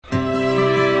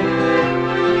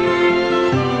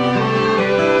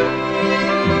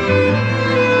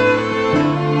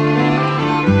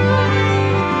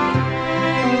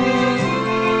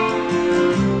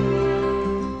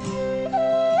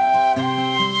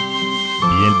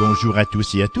Bien le bonjour à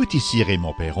tous et à toutes, ici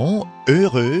Raymond Perron,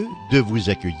 heureux de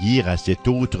vous accueillir à cette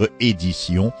autre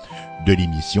édition de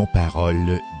l'émission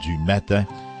Parole du matin.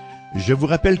 Je vous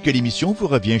rappelle que l'émission vous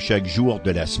revient chaque jour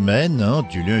de la semaine,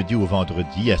 du lundi au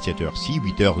vendredi à cette heure-ci,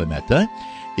 8 heures le matin,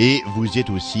 et vous êtes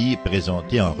aussi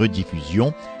présenté en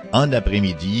rediffusion en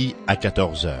après-midi à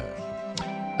 14 heures.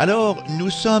 Alors, nous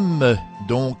sommes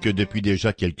donc depuis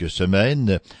déjà quelques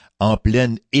semaines en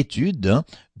pleine étude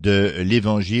de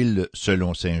l'Évangile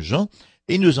selon saint Jean,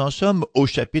 et nous en sommes au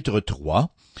chapitre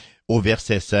 3, au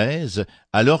verset 16,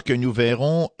 alors que nous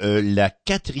verrons la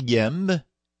quatrième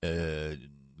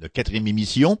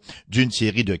émission d'une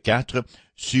série de 4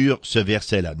 sur ce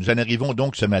verset-là. Nous en arrivons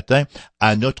donc ce matin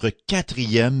à notre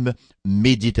quatrième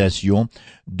méditation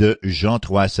de Jean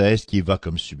 3,16 qui va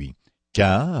comme suit. «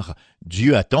 Car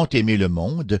Dieu a tant aimé le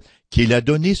monde qu'il a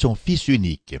donné son Fils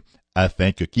unique,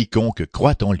 afin que quiconque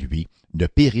croit en lui ne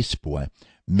périsse point,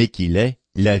 mais qu'il ait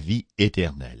la vie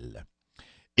éternelle. »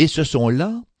 Et ce sont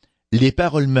là les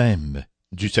paroles mêmes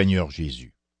du Seigneur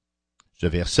Jésus. Ce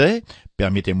verset,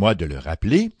 permettez-moi de le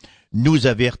rappeler, nous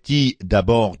avertit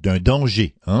d'abord d'un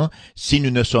danger, si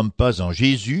nous ne sommes pas en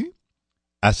Jésus,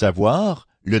 à savoir,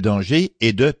 le danger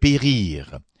est de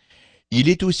périr. Il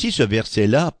est aussi ce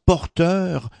verset-là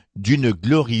porteur d'une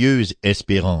glorieuse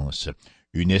espérance,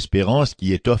 une espérance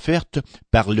qui est offerte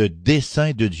par le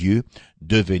dessein de Dieu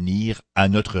de venir à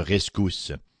notre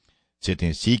rescousse. C'est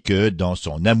ainsi que, dans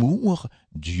son amour,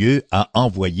 Dieu a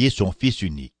envoyé son Fils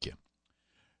unique.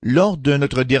 Lors de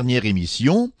notre dernière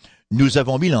émission, nous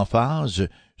avons mis l'emphase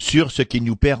sur ce qui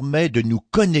nous permet de nous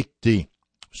connecter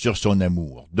sur son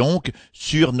amour, donc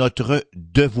sur notre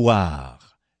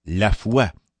devoir, la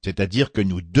foi, c'est-à-dire que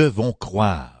nous devons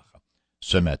croire.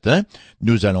 Ce matin,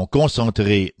 nous allons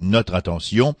concentrer notre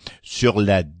attention sur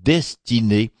la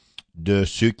destinée de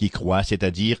ceux qui croient,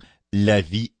 c'est-à-dire la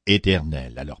vie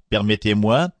éternelle. Alors,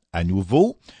 permettez-moi, à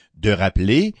nouveau, de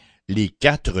rappeler les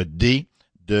 4 D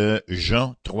de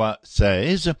Jean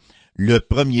 3,16. Le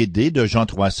premier D de Jean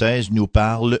 3,16 nous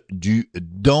parle du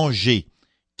danger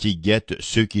qui guette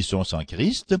ceux qui sont sans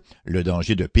Christ, le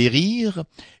danger de périr,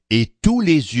 et tous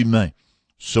les humains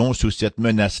sont sous cette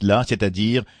menace-là,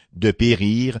 c'est-à-dire de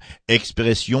périr,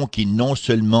 expression qui non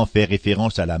seulement fait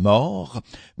référence à la mort,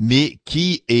 mais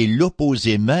qui est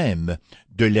l'opposé même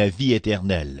de la vie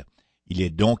éternelle. Il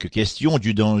est donc question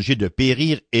du danger de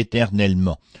périr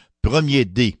éternellement. Premier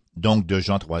D, donc de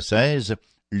Jean 3,16,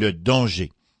 le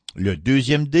danger. Le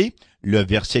deuxième D, le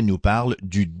verset nous parle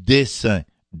du dessein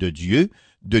de Dieu,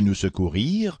 de nous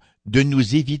secourir, de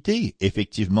nous éviter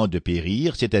effectivement de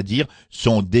périr, c'est-à-dire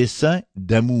son dessein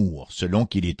d'amour, selon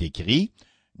qu'il est écrit,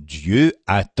 « Dieu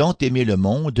a tant aimé le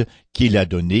monde qu'il a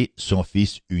donné son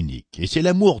Fils unique. » Et c'est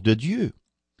l'amour de Dieu.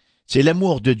 C'est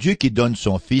l'amour de Dieu qui donne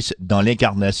son Fils dans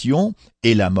l'incarnation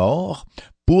et la mort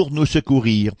pour nous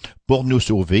secourir, pour nous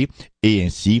sauver et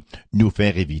ainsi nous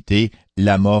faire éviter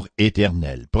la mort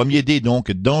éternelle. Premier D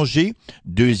donc, danger.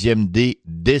 Deuxième D,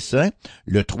 dessein.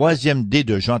 Le troisième D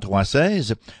de Jean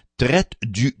 3,16 traite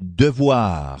du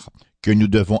devoir que nous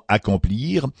devons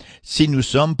accomplir si nous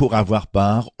sommes pour avoir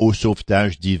part au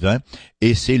sauvetage divin,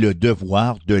 et c'est le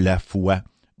devoir de la foi,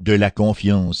 de la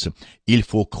confiance. Il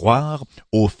faut croire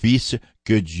au Fils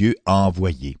que Dieu a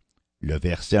envoyé. Le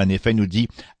verset en effet nous dit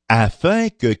 « Afin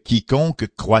que quiconque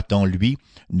croit en lui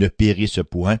ne périsse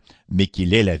point, mais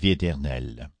qu'il ait la vie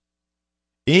éternelle. »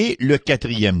 Et le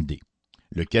quatrième D.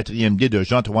 Le quatrième D de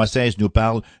Jean 3,16 nous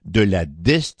parle de la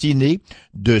destinée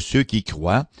de ceux qui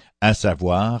croient, à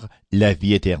savoir la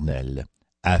vie éternelle,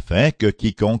 afin que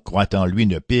quiconque croit en lui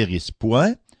ne périsse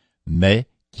point, mais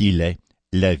qu'il ait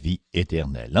la vie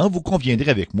éternelle. Vous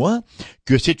conviendrez avec moi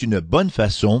que c'est une bonne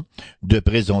façon de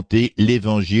présenter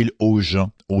l'Évangile aux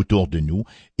gens autour de nous,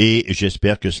 et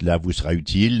j'espère que cela vous sera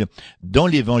utile dans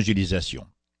l'évangélisation.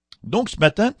 Donc ce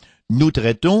matin, nous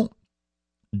traitons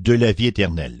de la vie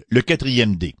éternelle. Le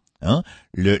quatrième D,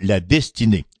 la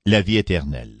destinée, la vie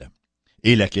éternelle.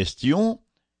 Et la question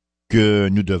que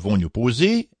nous devons nous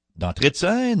poser d'entrée de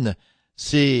scène,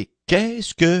 c'est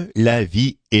qu'est-ce que la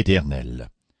vie éternelle?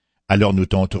 Alors nous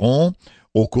tenterons,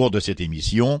 au cours de cette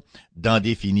émission, d'en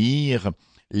définir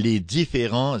les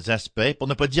différents aspects, pour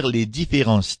ne pas dire les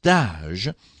différents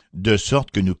stages, de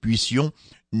sorte que nous puissions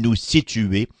nous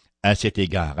situer à cet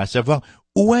égard, à savoir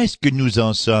où est-ce que nous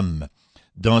en sommes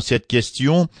dans cette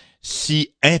question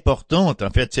si importante, en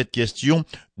fait, cette question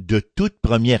de toute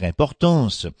première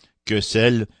importance que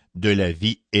celle de la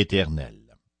vie éternelle.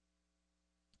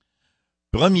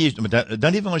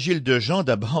 Dans l'évangile de Jean,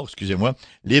 d'abord,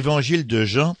 l'évangile de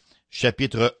Jean,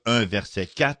 chapitre 1, verset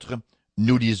 4,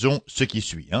 nous lisons ce qui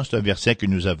suit. C'est un verset que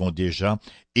nous avons déjà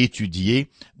étudié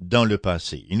dans le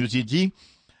passé. Il nous est dit,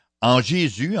 « En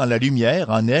Jésus, en la lumière,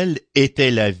 en elle,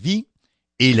 était la vie,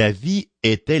 et la vie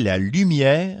était la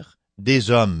lumière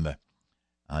des hommes. »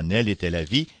 En elle était la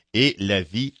vie, et la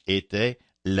vie était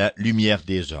la lumière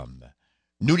des hommes.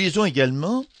 Nous lisons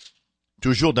également,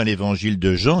 toujours dans l'évangile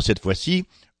de Jean, cette fois-ci,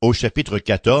 au chapitre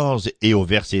 14 et au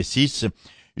verset 6,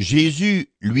 Jésus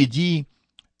lui dit,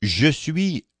 « Je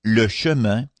suis le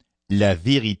chemin, la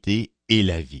vérité et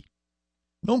la vie. »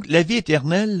 Donc, la vie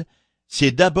éternelle,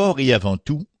 c'est d'abord et avant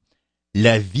tout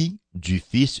la vie du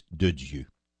Fils de Dieu.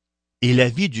 Et la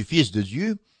vie du Fils de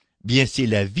Dieu, bien, c'est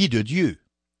la vie de Dieu.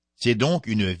 C'est donc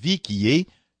une vie qui est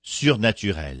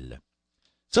surnaturelle.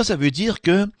 Ça veut dire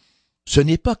que ce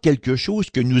n'est pas quelque chose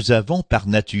que nous avons par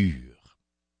nature.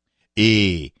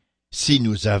 Et si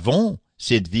nous avons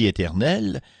cette vie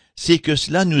éternelle, c'est que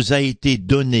cela nous a été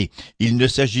donné. Il ne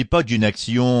s'agit pas d'une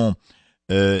action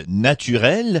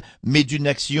naturelle, mais d'une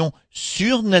action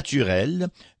surnaturelle,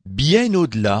 bien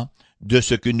au-delà de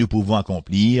ce que nous pouvons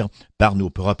accomplir par nos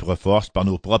propres forces, par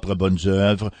nos propres bonnes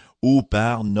œuvres ou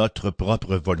par notre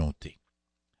propre volonté.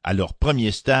 Alors,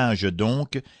 premier stage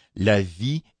donc, la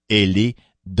vie, elle est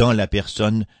dans la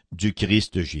personne du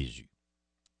Christ Jésus.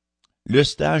 Le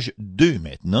stage 2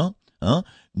 maintenant,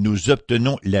 nous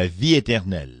obtenons la vie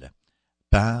éternelle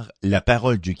par la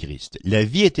parole du Christ. La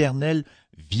vie éternelle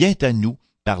vient à nous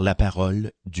par la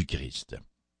parole du Christ.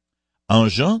 En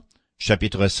Jean,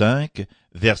 chapitre 5,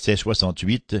 verset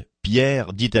 68,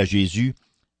 Pierre dit à Jésus,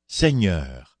 «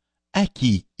 Seigneur, à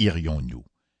qui irions-nous?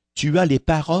 Tu as les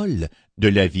paroles de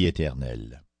la vie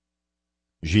éternelle. »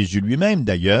 Jésus lui-même,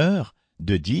 d'ailleurs,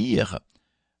 de dire,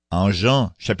 en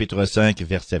Jean, chapitre 5,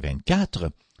 verset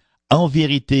 24, « En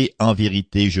vérité,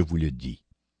 je vous le dis,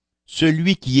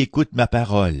 celui qui écoute ma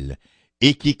parole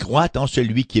et qui croit en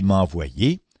celui qui m'a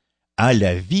envoyé a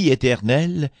la vie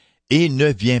éternelle et ne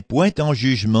vient point en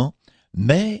jugement,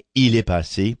 mais il est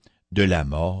passé de la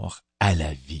mort à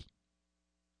la vie. »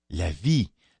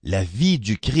 La vie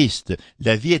du Christ,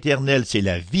 la vie éternelle, c'est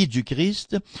la vie du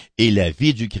Christ, et la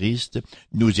vie du Christ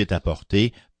nous est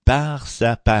apportée par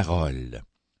sa parole.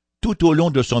 Tout au long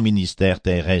de son ministère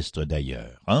terrestre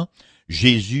d'ailleurs,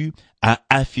 Jésus a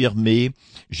affirmé,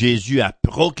 Jésus a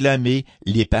proclamé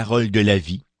les paroles de la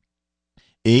vie,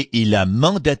 et il a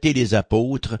mandaté les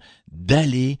apôtres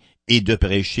d'aller et de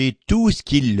prêcher tout ce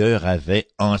qu'il leur avait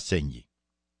enseigné.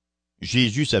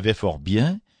 Jésus savait fort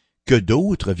bien que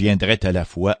d'autres viendraient à la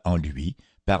foi en lui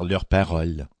par leurs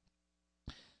paroles.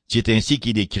 C'est ainsi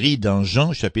qu'il écrit dans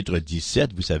Jean chapitre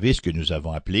 17, vous savez ce que nous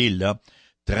avons appelé là,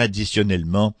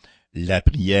 traditionnellement, la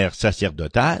prière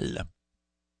sacerdotale.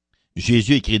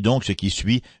 Jésus écrit donc ce qui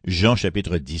suit, Jean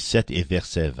chapitre 17 et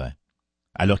verset 20,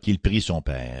 alors qu'il prie son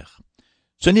Père.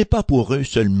 « Ce n'est pas pour eux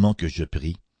seulement que je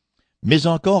prie, mais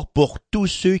encore pour tous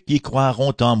ceux qui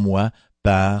croiront en moi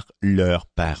par leurs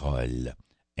paroles.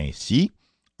 Ainsi,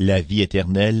 la vie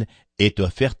éternelle est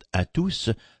offerte à tous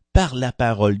par la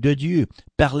parole de Dieu,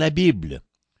 par la Bible.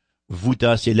 Vous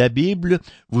tassez la Bible,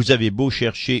 vous avez beau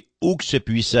chercher où que ce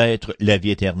puisse être la vie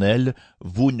éternelle,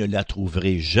 vous ne la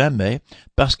trouverez jamais,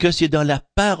 parce que c'est dans la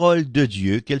parole de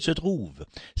Dieu qu'elle se trouve.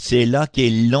 C'est là qu'est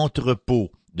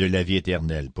l'entrepôt de la vie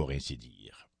éternelle, pour ainsi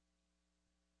dire.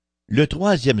 Le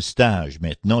troisième stage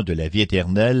maintenant de la vie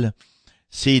éternelle,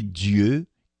 c'est Dieu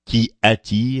qui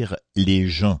attire les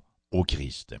gens au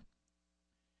Christ.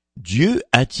 Dieu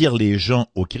attire les gens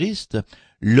au Christ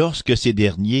lorsque ces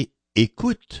derniers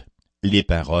écoutent les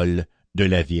paroles de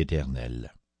la vie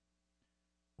éternelle.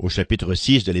 Au chapitre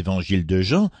 6 de l'évangile de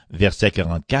Jean, verset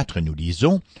 44, nous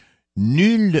lisons «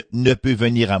 Nul ne peut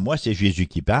venir à moi », c'est Jésus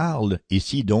qui parle,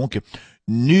 ici donc, «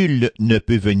 Nul ne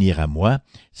peut venir à moi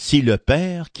si le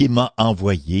Père qui m'a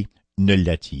envoyé ne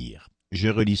l'attire. » Je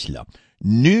relis cela. «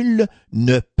 Nul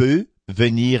ne peut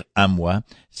venir à moi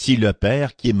si le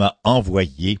Père qui m'a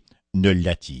envoyé ne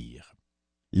l'attire. »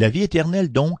 La vie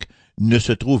éternelle, donc, ne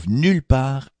se trouve nulle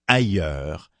part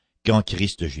ailleurs qu'en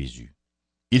Christ Jésus.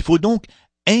 Il faut donc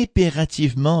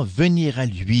impérativement venir à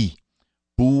lui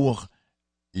pour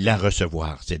la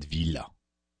recevoir, cette vie-là.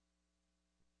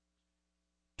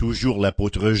 Toujours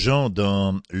l'apôtre Jean,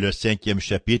 dans le 5e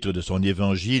chapitre de son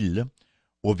évangile,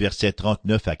 au verset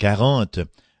 39 à 40,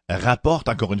 rapporte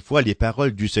encore une fois les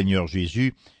paroles du Seigneur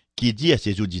Jésus qui dit à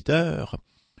ses auditeurs,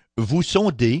 « Vous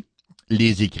sondez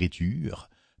les Écritures,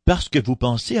 parce que vous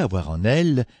pensez avoir en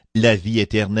elles la vie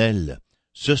éternelle.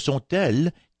 Ce sont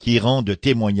elles qui rendent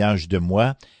témoignage de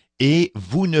moi, et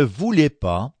vous ne voulez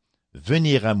pas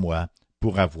venir à moi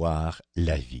pour avoir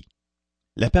la vie. »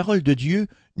 La parole de Dieu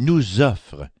nous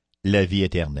offre la vie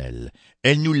éternelle.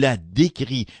 Elle nous la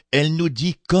décrit, elle nous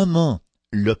dit comment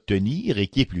l'obtenir et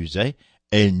qui plus est,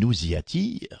 elle nous y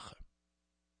attire.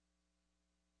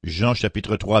 Jean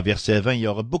chapitre 3 verset 20, il y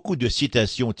aura beaucoup de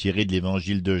citations tirées de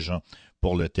l'évangile de Jean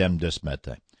pour le thème de ce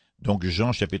matin. Donc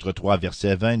Jean chapitre 3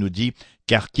 verset 20 nous dit «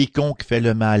 Car quiconque fait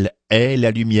le mal est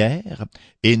la lumière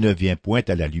et ne vient point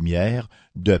à la lumière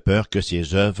de peur que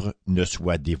ses œuvres ne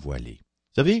soient dévoilées. »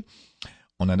 Vous savez,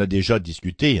 on en a déjà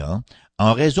discuté, hein?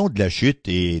 En raison de la chute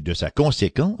et de sa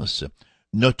conséquence,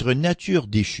 notre nature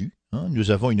déchue,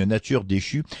 nous avons une nature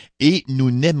déchue et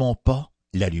nous n'aimons pas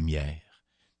la lumière.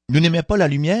 Nous n'aimons pas la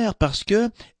lumière parce que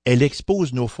elle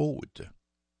expose nos fautes.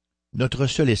 Notre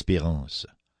seule espérance,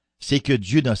 c'est que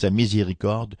Dieu, dans sa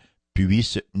miséricorde,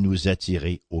 puisse nous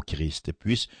attirer au Christ,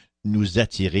 puisse nous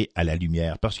attirer à la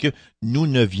lumière, parce que nous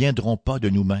ne viendrons pas de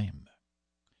nous-mêmes.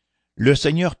 Le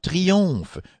Seigneur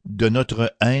triomphe de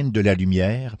notre haine de la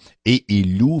lumière et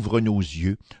il ouvre nos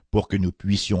yeux pour que nous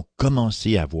puissions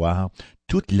commencer à voir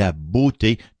toute la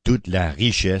beauté, toute la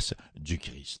richesse du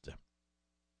Christ.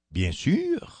 Bien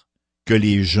sûr que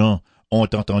les gens ont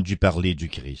entendu parler du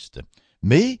Christ,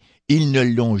 mais ils ne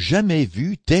l'ont jamais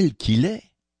vu tel qu'il est.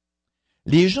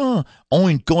 Les gens ont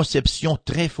une conception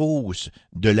très fausse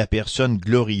de la personne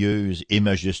glorieuse et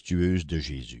majestueuse de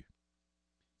Jésus.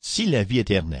 Si la vie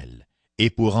éternelle est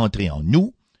pour entrer en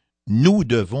nous, nous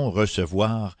devons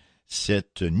recevoir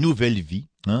cette nouvelle vie,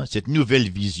 cette nouvelle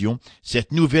vision,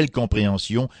 cette nouvelle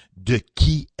compréhension de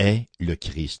qui est le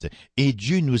Christ. Et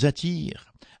Dieu nous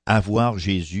attire à voir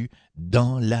Jésus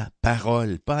dans la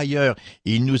parole, pas ailleurs.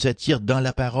 Il nous attire dans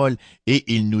la parole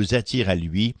et il nous attire à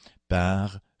lui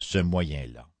par ce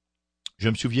moyen-là. Je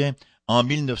me souviens, en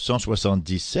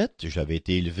 1977, j'avais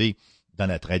été élevé dans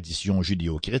la tradition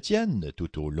judéo-chrétienne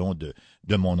tout au long de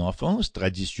mon enfance,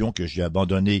 tradition que j'ai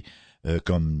abandonnée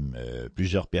comme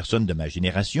plusieurs personnes de ma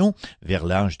génération, vers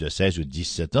l'âge de 16 ou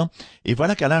 17 ans. Et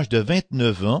voilà qu'à l'âge de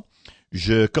 29 ans,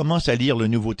 je commence à lire le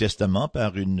Nouveau Testament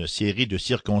par une série de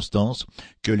circonstances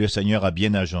que le Seigneur a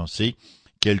bien agencées.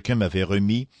 Quelqu'un m'avait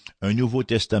remis un Nouveau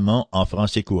Testament en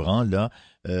français courant, là,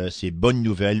 c'est Bonnes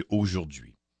Nouvelles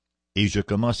aujourd'hui. Et je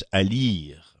commence à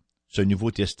lire ce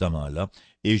Nouveau Testament-là,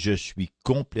 et je suis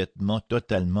complètement,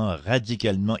 totalement,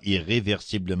 radicalement,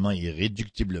 irréversiblement,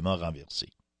 irréductiblement renversé.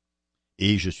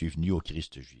 Et je suis venu au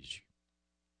Christ Jésus.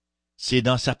 C'est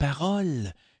dans sa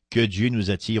parole que Dieu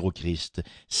nous attire au Christ.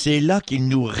 C'est là qu'il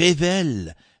nous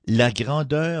révèle la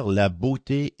grandeur, la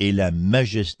beauté et la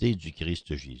majesté du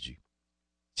Christ Jésus.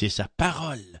 C'est sa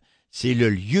parole, c'est le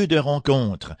lieu de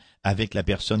rencontre avec la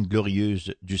personne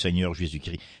glorieuse du Seigneur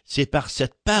Jésus-Christ. C'est par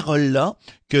cette parole-là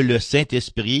que le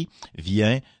Saint-Esprit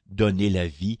vient donner la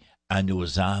vie à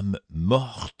nos âmes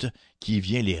mortes, qui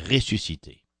vient les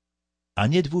ressusciter.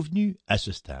 En êtes-vous venu à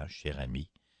ce stage, cher ami?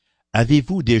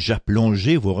 Avez-vous déjà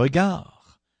plongé vos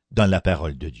regards dans la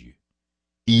parole de Dieu?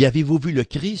 Y avez-vous vu le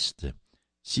Christ?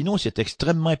 Sinon, c'est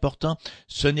extrêmement important.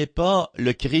 Ce n'est pas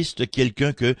le Christ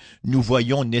quelqu'un que nous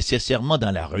voyons nécessairement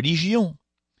dans la religion.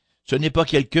 Ce n'est pas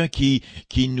quelqu'un qui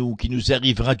nous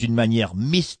arrivera d'une manière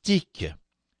mystique.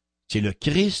 C'est le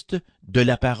Christ de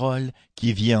la parole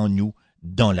qui vient en nous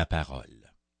dans la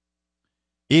parole.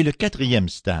 Et le quatrième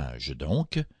stage,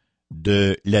 donc,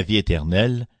 de la vie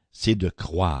éternelle, c'est de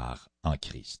croire en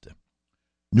Christ.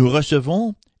 Nous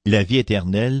recevons la vie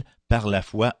éternelle par la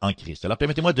foi en Christ. Alors,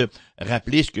 permettez-moi de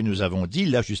rappeler ce que nous avons dit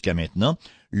là jusqu'à maintenant.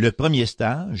 Le premier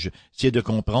stage, c'est de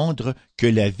comprendre que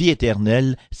la vie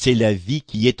éternelle, c'est la vie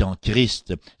qui est en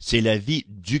Christ. C'est la vie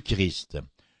du Christ.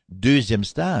 Deuxième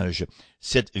stage,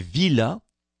 cette vie-là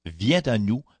vient à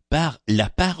nous par la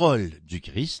parole du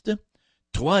Christ.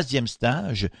 Troisième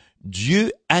stage,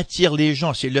 Dieu attire les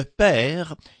gens. C'est le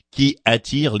Père qui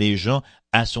attire les gens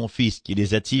à son Fils, qui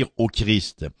les attire au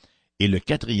Christ. Et le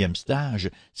quatrième stage,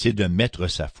 c'est de mettre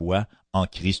sa foi en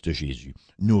Christ Jésus.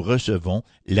 Nous recevons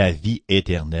la vie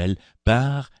éternelle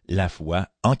par la foi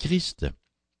en Christ.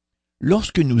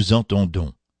 Lorsque nous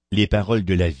entendons les paroles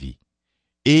de la vie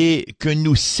et que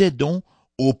nous cédons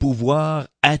au pouvoir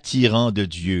attirant de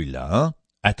Dieu, là,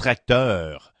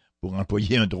 attracteur, pour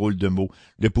employer un drôle de mot,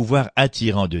 le pouvoir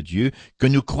attirant de Dieu, que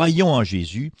nous croyons en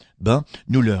Jésus,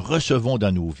 nous le recevons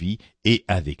dans nos vies et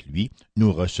avec lui,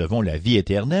 nous recevons la vie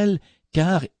éternelle,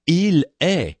 car il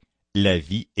est la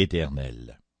vie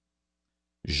éternelle.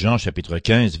 Jean chapitre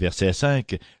 15, verset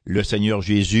 5, le Seigneur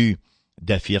Jésus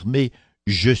d'affirmer «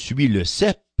 Je suis le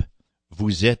cep,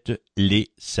 vous êtes les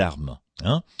sarments. »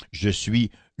 Je suis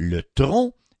le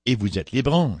tronc et vous êtes les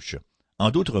branches.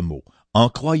 En d'autres mots, en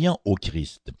croyant au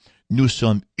Christ, nous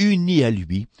sommes unis à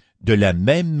lui de la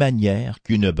même manière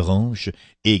qu'une branche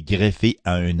est greffée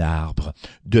à un arbre,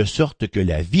 de sorte que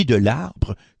la vie de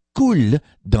l'arbre coule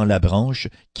dans la branche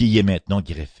qui y est maintenant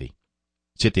greffée.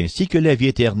 C'est ainsi que la vie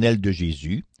éternelle de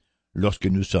Jésus, lorsque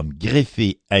nous sommes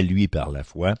greffés à lui par la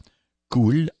foi,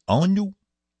 coule en nous.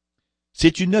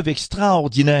 C'est une œuvre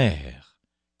extraordinaire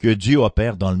que Dieu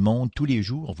opère dans le monde tous les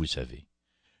jours, vous savez.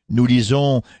 Nous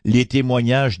lisons les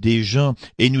témoignages des gens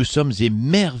et nous sommes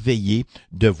émerveillés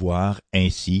de voir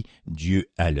ainsi Dieu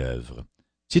à l'œuvre.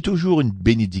 C'est toujours une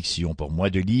bénédiction pour moi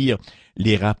de lire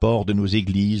les rapports de nos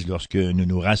églises lorsque nous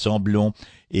nous rassemblons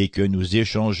et que nous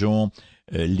échangeons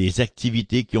les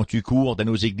activités qui ont eu cours dans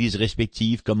nos églises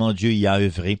respectives, comment Dieu y a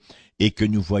œuvré, et que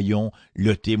nous voyons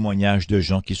le témoignage de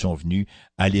gens qui sont venus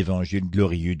à l'évangile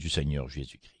glorieux du Seigneur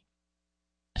Jésus-Christ.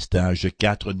 Stage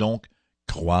 4 donc,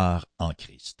 croire en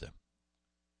Christ.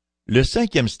 Le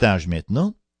 5e stage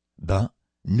maintenant,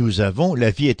 nous avons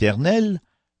la vie éternelle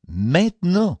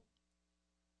maintenant.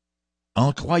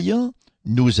 En croyant,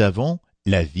 nous avons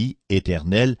la vie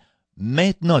éternelle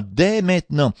maintenant, dès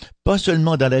maintenant, pas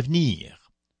seulement dans l'avenir.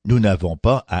 Nous n'avons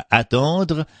pas à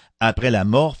attendre après la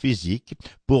mort physique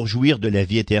pour jouir de la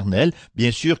vie éternelle.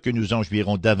 Bien sûr que nous en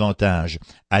jouirons davantage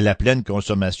à la pleine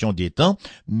consommation des temps,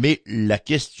 mais la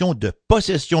question de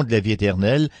possession de la vie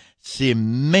éternelle, c'est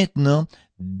maintenant,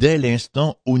 dès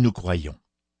l'instant où nous croyons.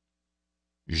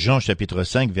 Jean chapitre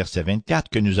 5, verset 24,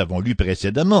 que nous avons lu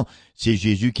précédemment, c'est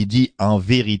Jésus qui dit « En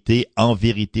vérité,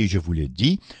 je vous le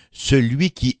dis, celui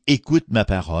qui écoute ma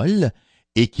parole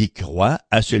et qui croit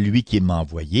à celui qui m'a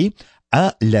envoyé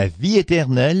a la vie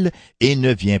éternelle et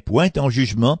ne vient point en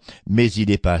jugement, mais il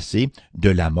est passé de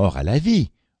la mort à la vie. »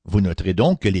 Vous noterez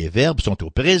donc que les verbes sont au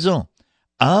présent.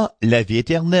 « A la vie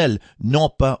éternelle », non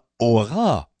pas «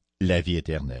 aura la vie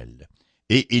éternelle ».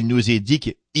 Et il nous est dit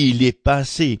qu'il est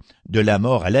passé de la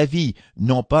mort à la vie,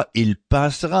 non pas il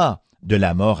passera de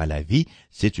la mort à la vie,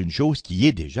 c'est une chose qui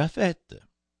est déjà faite.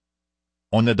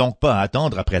 On n'a donc pas à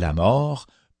attendre après la mort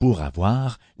pour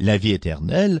avoir la vie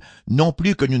éternelle, non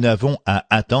plus que nous n'avons à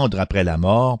attendre après la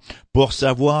mort pour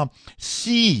savoir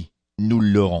si nous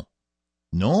l'aurons.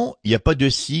 Non, il n'y a pas de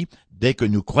si dès que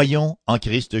nous croyons en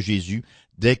Christ Jésus.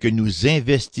 Dès que nous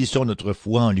investissons notre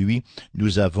foi en lui,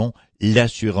 nous avons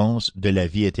l'assurance de la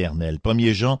vie éternelle.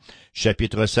 1 Jean,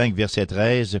 chapitre 5, verset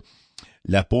 13,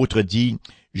 l'apôtre dit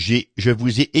 « Je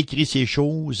vous ai écrit ces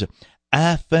choses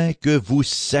afin que vous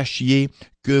sachiez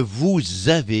que vous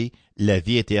avez la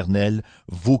vie éternelle,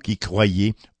 vous qui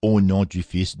croyez au nom du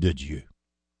Fils de Dieu. »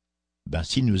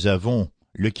 Si nous avons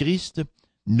le Christ,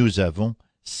 nous avons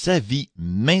sa vie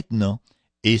maintenant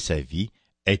et sa vie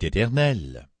est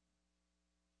éternelle.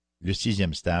 Le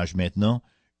 6e stage maintenant,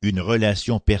 une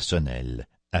relation personnelle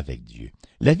avec Dieu.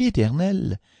 La vie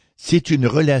éternelle, c'est une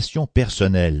relation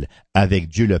personnelle avec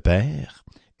Dieu le Père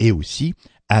et aussi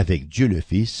avec Dieu le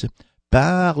Fils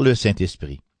par le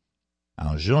Saint-Esprit.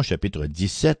 En Jean chapitre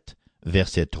 17,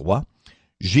 verset 3,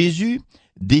 Jésus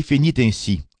définit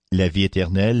ainsi la vie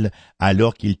éternelle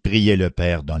alors qu'il priait le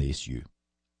Père dans les cieux.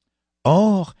 «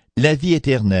 Or, la vie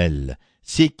éternelle,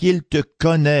 c'est qu'ils te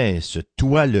connaissent,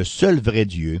 toi le seul vrai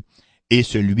Dieu, et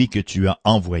celui que tu as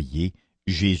envoyé,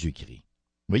 Jésus-Christ. »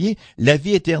 Vous voyez, la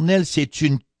vie éternelle, c'est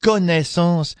une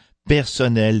connaissance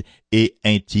personnelle et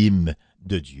intime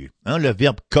de Dieu. Le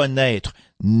verbe connaître,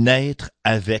 naître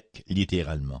avec,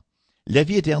 littéralement. La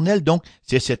vie éternelle, donc,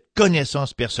 c'est cette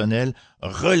connaissance personnelle,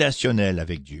 relationnelle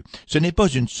avec Dieu. Ce n'est pas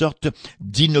une sorte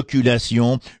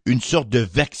d'inoculation, une sorte de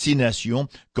vaccination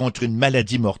contre une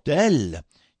maladie mortelle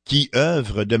qui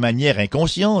œuvre de manière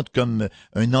inconsciente, comme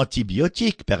un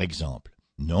antibiotique, par exemple.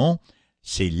 Non,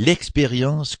 c'est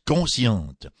l'expérience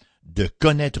consciente de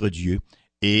connaître Dieu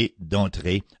et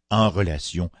d'entrer en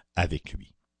relation avec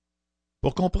lui.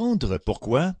 Pour comprendre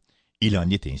pourquoi il en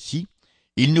est ainsi,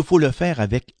 il nous faut le faire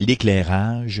avec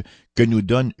l'éclairage que nous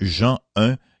donne Jean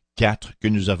 1, 4, que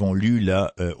nous avons lu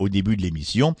là au début de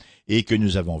l'émission et que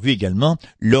nous avons vu également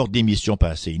lors d'émissions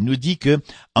passées. Il nous dit que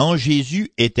en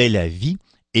Jésus était la vie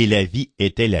et la vie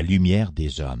était la lumière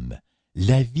des hommes.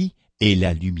 La vie est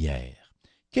la lumière.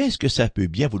 Qu'est-ce que ça peut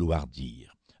bien vouloir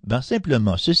dire?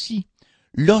 Simplement ceci.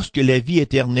 Lorsque la vie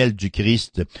éternelle du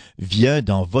Christ vient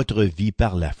dans votre vie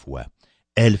par la foi,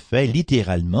 elle fait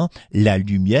littéralement la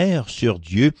lumière sur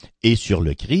Dieu et sur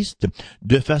le Christ,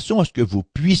 de façon à ce que vous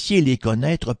puissiez les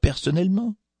connaître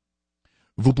personnellement.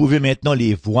 Vous pouvez maintenant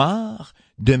les voir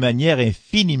de manière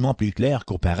infiniment plus claire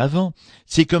qu'auparavant.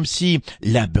 C'est comme si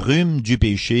la brume du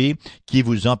péché qui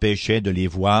vous empêchait de les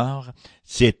voir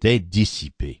s'était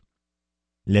dissipée.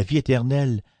 La vie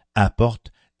éternelle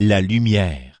apporte la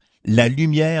lumière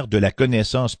de la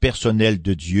connaissance personnelle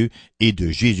de Dieu et de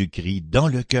Jésus-Christ dans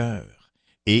le cœur,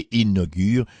 et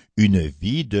inaugure une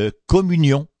vie de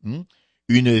communion,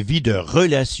 une vie de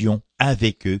relation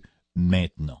avec eux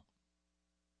maintenant.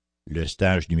 Le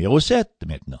stage numéro 7,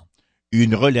 maintenant.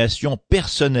 Une relation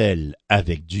personnelle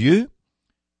avec Dieu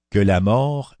que la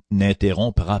mort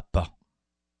n'interrompra pas.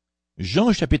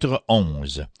 Jean chapitre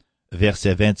 11,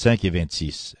 versets 25 et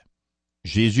 26.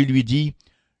 Jésus lui dit,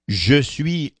 « Je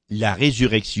suis la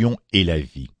résurrection et la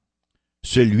vie.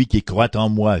 Celui qui croit en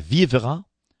moi vivra,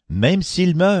 même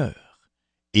s'il meurt,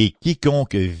 et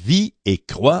quiconque vit et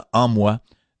croit en moi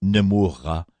ne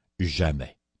mourra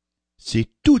jamais. » C'est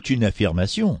toute une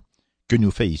affirmation que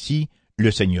nous fait ici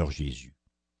le Seigneur Jésus.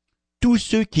 Tous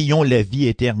ceux qui ont la vie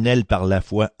éternelle par la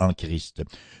foi en Christ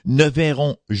ne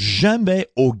verront jamais,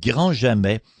 au grand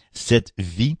jamais, cette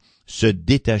vie se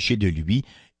détacher de lui,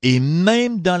 et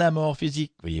même dans la mort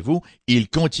physique, voyez-vous, ils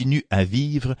continuent à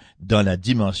vivre dans la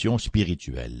dimension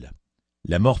spirituelle.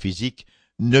 La mort physique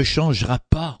ne changera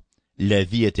pas la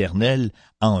vie éternelle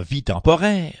en vie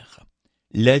temporaire.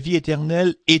 La vie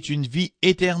éternelle est une vie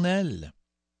éternelle.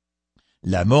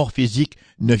 La mort physique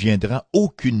ne viendra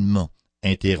aucunement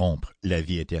interrompre la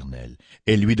vie éternelle.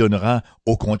 Elle lui donnera,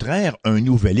 au contraire, un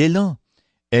nouvel élan.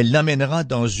 Elle l'amènera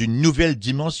dans une nouvelle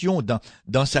dimension,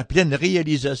 dans sa pleine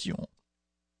réalisation.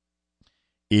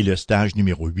 Et le stage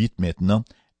numéro 8 maintenant,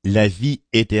 la vie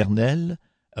éternelle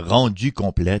rendue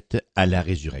complète à la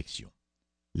résurrection.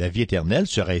 La vie éternelle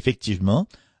sera effectivement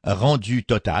rendue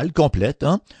totale, complète,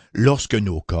 lorsque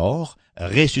nos corps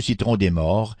ressusciteront des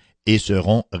morts et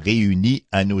seront réunis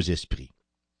à nos esprits.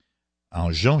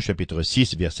 En Jean chapitre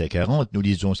 6, verset 40, nous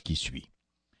lisons ce qui suit.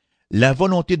 « La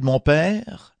volonté de mon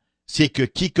Père, c'est que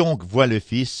quiconque voit le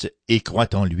Fils et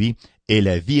croit en lui ait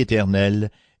la vie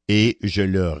éternelle, et je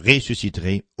le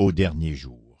ressusciterai au dernier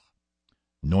jour. »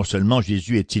 Non seulement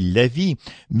Jésus est-il la vie,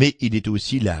 mais il est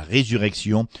aussi la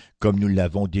résurrection, comme nous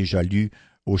l'avons déjà lu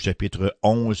au chapitre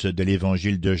 11 de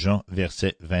l'Évangile de Jean,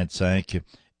 versets 25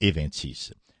 et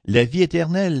 26. La vie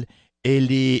éternelle,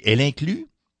 elle inclut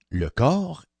le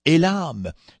corps et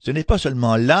l'âme. Ce n'est pas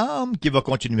seulement l'âme qui va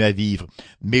continuer à vivre,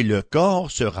 mais le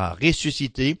corps sera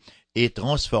ressuscité et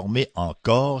transformé en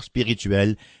corps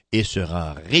spirituel et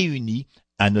sera réuni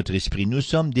à notre esprit. Nous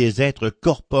sommes des êtres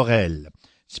corporels,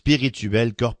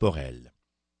 spirituels corporels.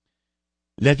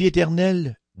 La vie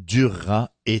éternelle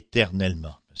durera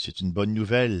éternellement. C'est une bonne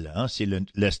nouvelle, c'est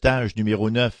le stage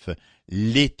numéro 9,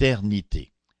 l'éternité.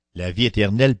 La vie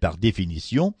éternelle, par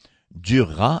définition,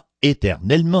 durera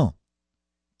éternellement.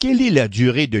 Quelle est la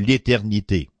durée de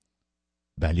l'éternité?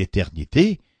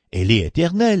 L'éternité, elle est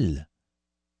éternelle.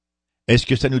 Est-ce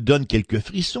que ça nous donne quelques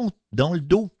frissons dans le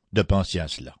dos de penser à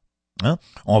cela?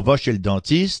 On va chez le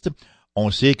dentiste,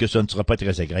 on sait que ça ne sera pas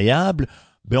très agréable,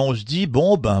 on se dit,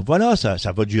 voilà,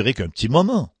 ça va durer qu'un petit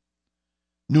moment.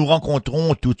 Nous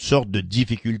rencontrons toutes sortes de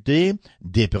difficultés,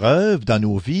 d'épreuves dans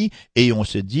nos vies, et on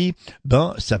se dit,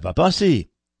 ça va passer.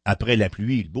 Après la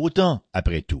pluie, le beau temps,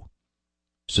 après tout.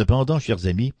 Cependant, chers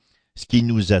amis, ce qui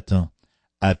nous attend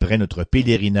après notre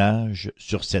pèlerinage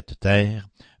sur cette terre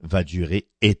va durer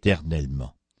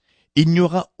éternellement. Il n'y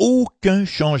aura aucun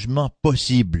changement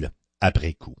possible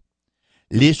après coup.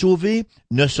 Les sauvés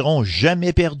ne seront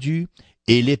jamais perdus,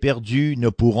 et les perdus ne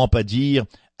pourront pas dire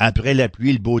 « après la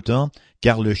pluie, le beau temps »,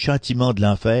 car le châtiment de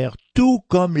l'enfer, tout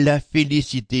comme la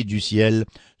félicité du ciel,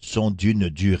 sont d'une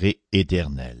durée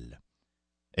éternelle.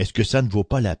 Est-ce que ça ne vaut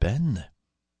pas la peine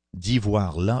d'y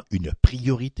voir là une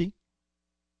priorité?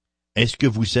 Est-ce que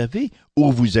vous savez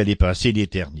où vous allez passer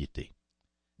l'éternité?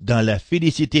 Dans la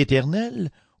félicité éternelle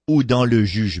ou dans le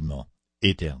jugement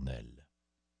éternel?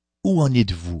 Où en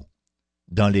êtes-vous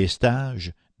dans les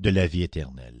stages de la vie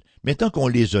éternelle? Maintenant qu'on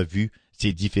les a vus,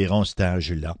 ces différents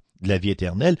stages-là de la vie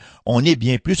éternelle, on est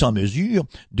bien plus en mesure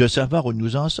de savoir où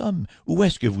nous en sommes. Où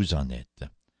est-ce que vous en êtes?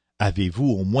 Avez-vous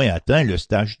au moins atteint le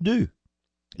stage 2?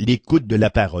 L'écoute de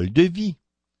la parole de vie.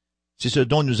 C'est ce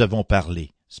dont nous avons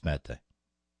parlé ce matin.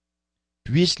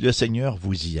 Puisse le Seigneur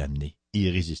vous y amener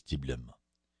irrésistiblement.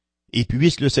 Et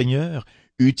puisse le Seigneur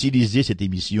utiliser cette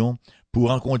émission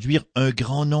pour en conduire un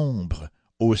grand nombre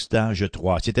au stage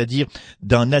 3, c'est-à-dire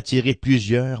d'en attirer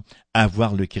plusieurs à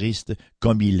voir le Christ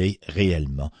comme il est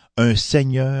réellement, un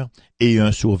Seigneur et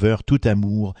un Sauveur tout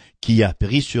amour qui a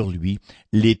pris sur lui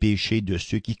les péchés de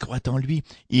ceux qui croient en lui.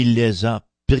 Il les a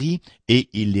pris et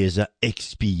il les a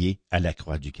expiés à la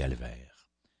croix du Calvaire.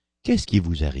 Qu'est-ce qui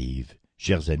vous arrive,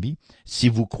 chers amis, si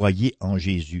vous croyez en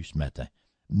Jésus ce matin,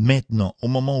 maintenant, au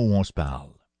moment où on se parle?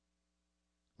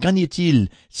 Qu'en est-il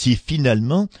si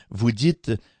finalement vous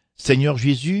dites « Seigneur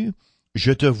Jésus,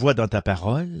 je te vois dans ta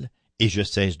parole et je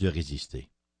cesse de résister.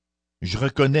 Je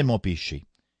reconnais mon péché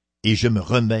et je me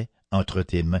remets entre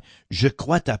tes mains. Je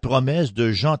crois ta promesse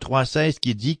de Jean 3,16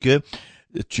 qui dit que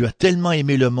tu as tellement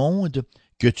aimé le monde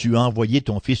que tu as envoyé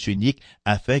ton Fils unique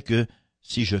afin que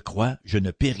si je crois, je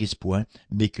ne périsse point,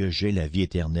 mais que j'ai la vie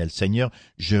éternelle. Seigneur,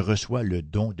 je reçois le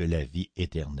don de la vie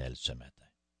éternelle ce matin.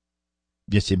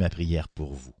 Bien, c'est ma prière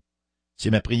pour vous.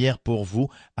 C'est ma prière pour vous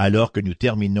alors que nous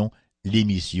terminons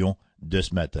l'émission de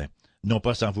ce matin. Non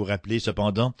pas sans vous rappeler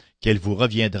cependant qu'elle vous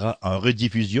reviendra en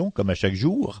rediffusion, comme à chaque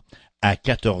jour, à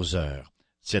 14 heures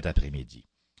cet après-midi.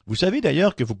 Vous savez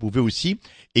d'ailleurs que vous pouvez aussi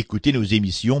écouter nos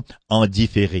émissions en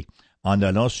différé en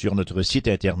allant sur notre site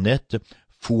internet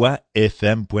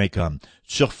foifm.com.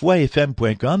 Sur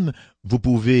foifm.com, vous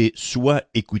pouvez soit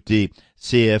écouter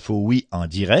CFOI en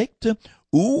direct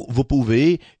ou vous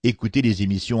pouvez écouter les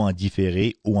émissions en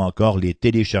différé ou encore les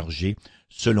télécharger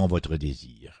selon votre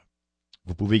désir.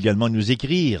 Vous pouvez également nous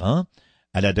écrire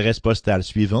à l'adresse postale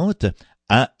suivante,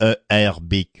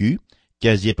 AERBQ,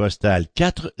 casier postal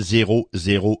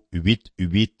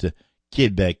 40088,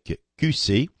 Québec,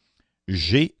 QC,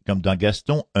 G comme dans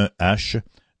Gaston, 1H,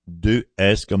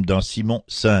 2S comme dans Simon,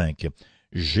 5.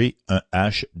 G,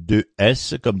 1H,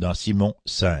 2S comme dans Simon,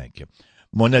 5.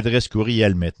 Mon adresse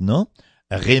courriel maintenant,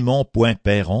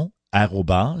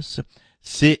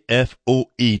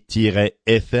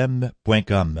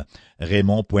 raymond.perron@cfoi-fm.com.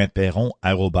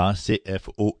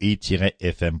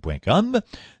 raymond.perron@cfoi-fm.com.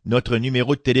 Notre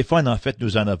numéro de téléphone, en fait,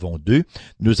 nous en avons deux.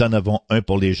 Nous en avons un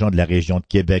pour les gens de la région de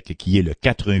Québec, qui est le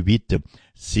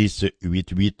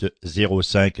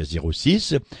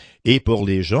 418-688-0506. Et pour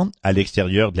les gens à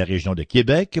l'extérieur de la région de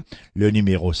Québec, le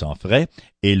numéro sans frais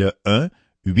est le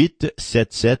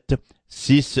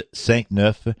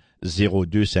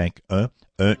 1-877-659-0251.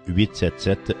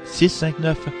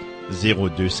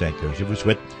 1-877-659-0251. Je vous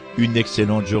souhaite une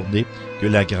excellente journée, que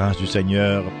la grâce du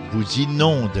Seigneur vous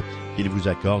inonde, qu'il vous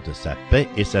accorde sa paix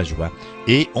et sa joie.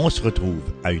 Et on se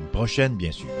retrouve à une prochaine,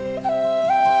 bien sûr.